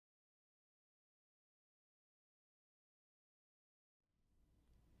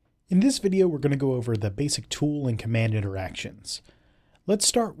In this video, we're going to go over the basic tool and command interactions. Let's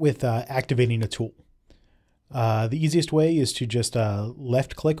start with activating a tool. The easiest way is to just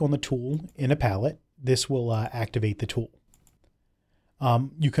left click on the tool in a palette. This will activate the tool.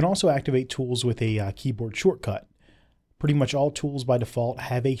 You can also activate tools with a keyboard shortcut. Pretty much all tools by default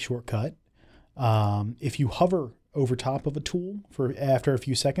have a shortcut. If you hover over top of a tool after a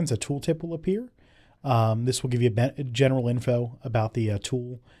few seconds, a tooltip will appear. This will give you general info about the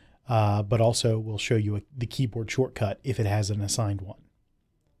tool, but also will show you the keyboard shortcut if it has an assigned one.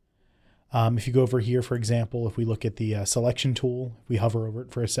 If you go over here, for example, if we look at the selection tool, if we hover over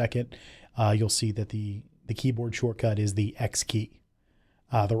it for a second, you'll see that the keyboard shortcut is the X key.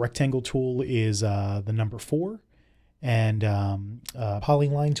 The rectangle tool is the number 4, and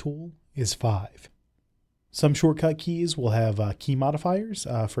Polyline Tool is 5. Some shortcut keys will have key modifiers,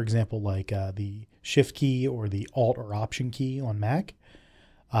 for example, like the Shift key or the Alt or Option key on Mac.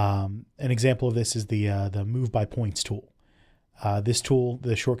 An example of this is the Move by Points tool. This tool,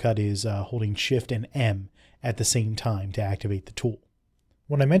 the shortcut is holding Shift and M at the same time to activate the tool.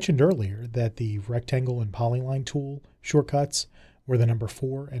 When I mentioned earlier that the rectangle and polyline tool shortcuts were the number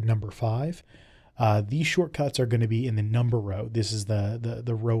 4 and number 5, these shortcuts are going to be in the number row. This is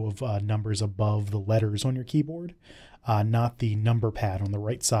the row of numbers above the letters on your keyboard, not the number pad on the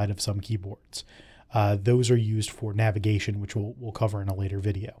right side of some keyboards. Those are used for navigation, which we'll cover in a later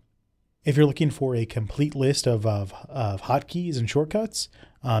video. If you're looking for a complete list of hotkeys and shortcuts,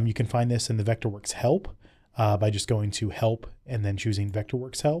 you can find this in the Vectorworks Help by just going to Help and then choosing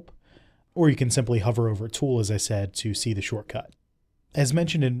Vectorworks Help. Or you can simply hover over a tool, as I said, to see the shortcut. As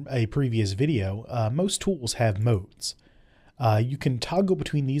mentioned in a previous video, most tools have modes. You can toggle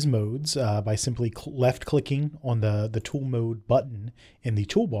between these modes by simply left-clicking on the Tool Mode button in the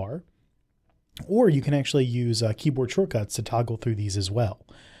toolbar, or you can actually use keyboard shortcuts to toggle through these as well.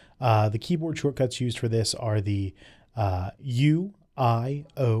 The keyboard shortcuts used for this are the U, I,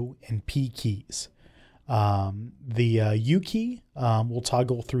 O, and P keys. The U key will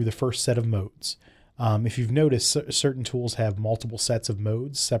toggle through the first set of modes. If you've noticed, certain tools have multiple sets of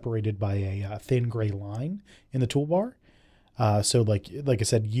modes separated by a thin gray line in the toolbar. So like I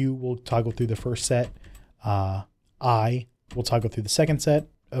said, U will toggle through the first set, I will toggle through the second set,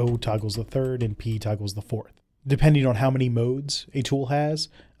 O toggles the third, and P toggles the fourth. Depending on how many modes a tool has,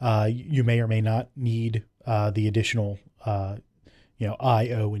 you may or may not need the additional I,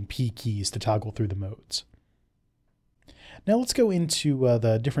 O, and P keys to toggle through the modes. Now let's go into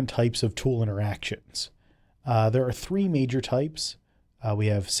the different types of tool interactions. There are 3 major types. We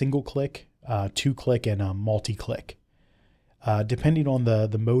have single click, 2-click, and multi-click. Depending on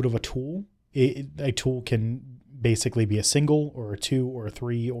the mode of a tool, a tool can basically be a single or a 2 or a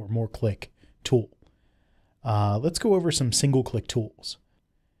 3 or more click tool. Let's go over some single click tools.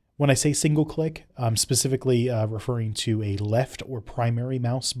 When I say single click, I'm specifically referring to a left or primary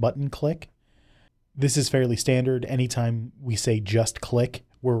mouse button click. This is fairly standard. Anytime we say just click,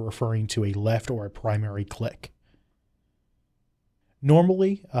 we're referring to a left or a primary click.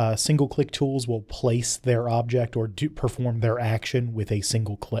 Normally, single click tools will place their object or perform their action with a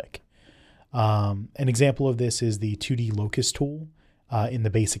single click. An example of this is the 2D Locus Tool in the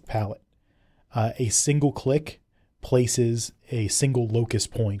basic palette. A single click places a single locus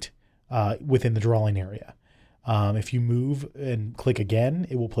point within the drawing area. If you move and click again,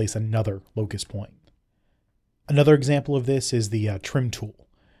 it will place another locus point. Another example of this is the trim tool.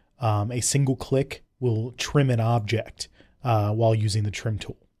 A single click will trim an object while using the trim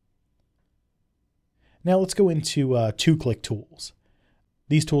tool. Now let's go into 2-click tools.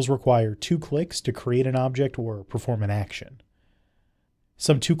 These tools require 2 clicks to create an object or perform an action.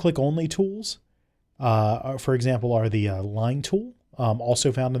 Some 2-click only tools, for example, are the line tool,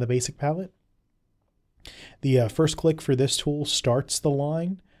 also found in the basic palette. The first click for this tool starts the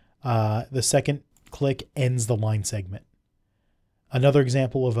line. The second click ends the line segment. Another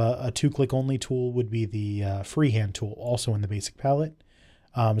example of a 2-click only tool would be the freehand tool, also in the basic palette.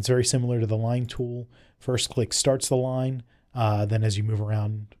 It's very similar to the line tool. First click starts the line. Then as you move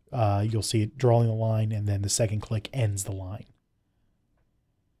around, you'll see it drawing the line, and then the second click ends the line.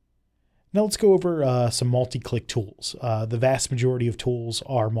 Now let's go over some multi-click tools. The vast majority of tools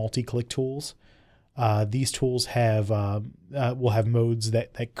are multi-click tools. These tools will have modes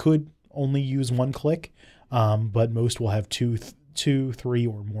that could only use 1 click, but most will have 2, 3,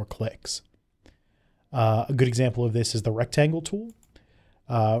 or more clicks. A good example of this is the rectangle tool.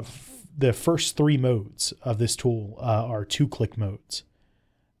 The first 3 modes of this tool are 2-click modes.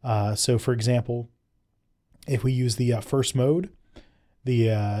 So for example, if we use the first mode,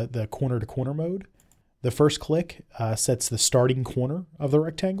 the corner to corner mode, the first click sets the starting corner of the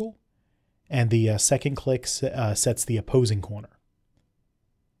rectangle, and the second click sets the opposing corner.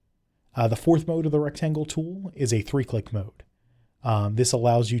 The fourth mode of the rectangle tool is a 3-click mode. This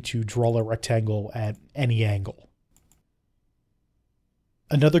allows you to draw a rectangle at any angle.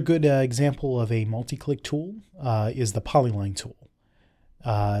 Another good example of a multi-click tool is the Polyline Tool.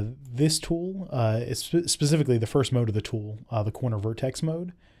 This tool is specifically the first mode of the tool, the corner vertex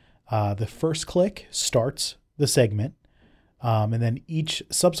mode. The first click starts the segment, and then each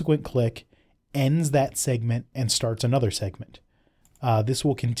subsequent click ends that segment and starts another segment. This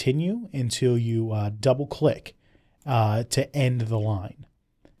will continue until you double click to end the line.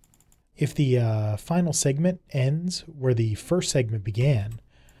 If the final segment ends where the first segment began,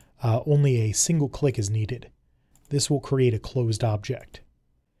 only a single click is needed. This will create a closed object.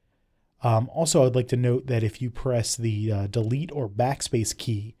 Also, I'd like to note that if you press the delete or backspace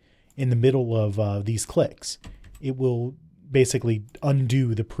key in the middle of these clicks, it will basically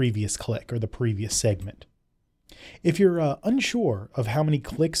undo the previous click or the previous segment. If you're unsure of how many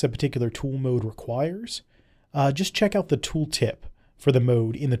clicks a particular tool mode requires, just check out the tooltip for the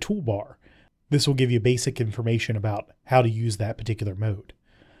mode in the toolbar. This will give you basic information about how to use that particular mode.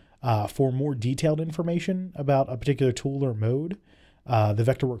 For more detailed information about a particular tool or mode, the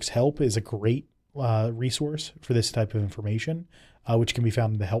Vectorworks Help is a great resource for this type of information, which can be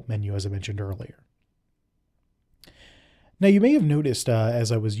found in the Help menu, as I mentioned earlier. Now, you may have noticed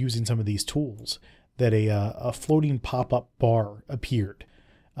as I was using some of these tools that a floating pop-up bar appeared.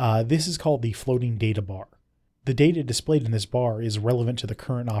 This is called the floating data bar. The data displayed in this bar is relevant to the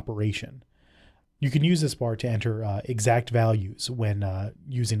current operation. You can use this bar to enter exact values when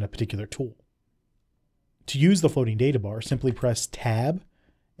using a particular tool. To use the floating data bar, simply press Tab,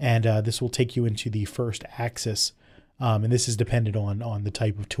 and this will take you into the first axis, and this is dependent on the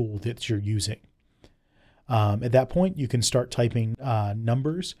type of tool that you're using. At that point, you can start typing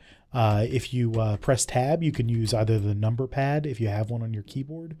numbers. If you press Tab, you can use either the number pad, if you have one on your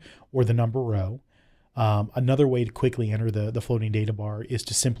keyboard, or the number row. Another way to quickly enter the floating data bar is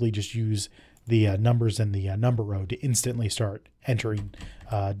to simply just use the numbers in the number row to instantly start entering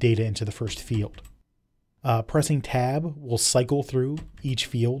data into the first field. Pressing Tab will cycle through each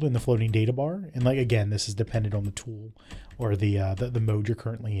field in the floating data bar, and again, this is dependent on the tool or the mode you're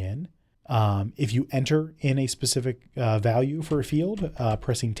currently in. If you enter in a specific value for a field,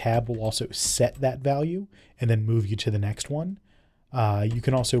 pressing Tab will also set that value and then move you to the next one. You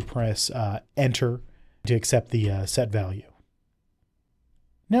can also press Enter to accept the set value.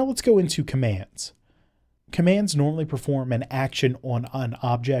 Now let's go into commands. Commands normally perform an action on an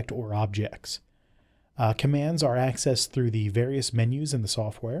object or objects. Commands are accessed through the various menus in the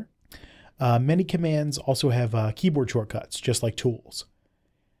software. Many commands also have keyboard shortcuts, just like tools.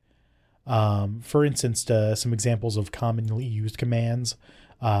 For instance, some examples of commonly used commands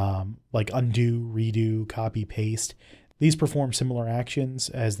like undo, redo, copy, paste. These perform similar actions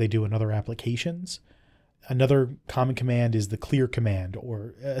as they do in other applications. Another common command is the clear command,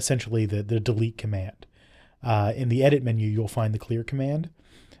 or essentially the delete command. In the edit menu, you'll find the clear command.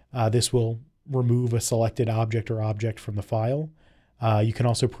 This will remove a selected object or object from the file. You can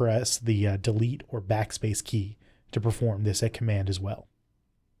also press the delete or backspace key to perform this command as well.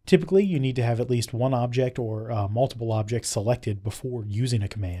 Typically, you need to have at least one object or multiple objects selected before using a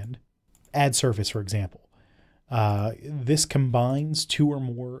command. Add surface, for example. This combines two or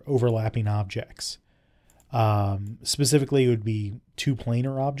more overlapping objects. Specifically, it would be two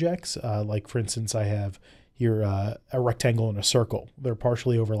planar objects. Like, for instance, I have here a rectangle and a circle. They're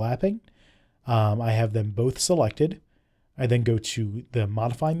partially overlapping. I have them both selected. I then go to the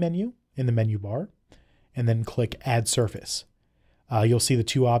Modify menu in the menu bar, and then click Add Surface. You'll see the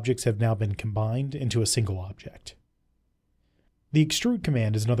two objects have now been combined into a single object. The Extrude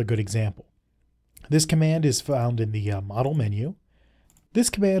command is another good example. This command is found in the Model menu. This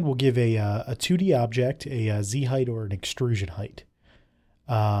command will give a 2D object a Z height or an extrusion height.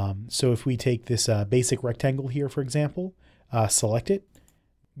 So if we take this basic rectangle here, for example, select it,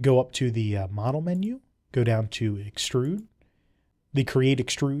 go up to the Model menu, go down to Extrude. The Create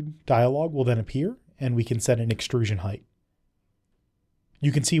Extrude dialog will then appear, and we can set an extrusion height.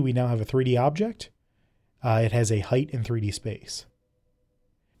 You can see we now have a 3D object. It has a height in 3D space.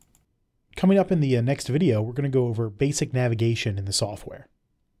 Coming up in the next video, we're going to go over basic navigation in the software.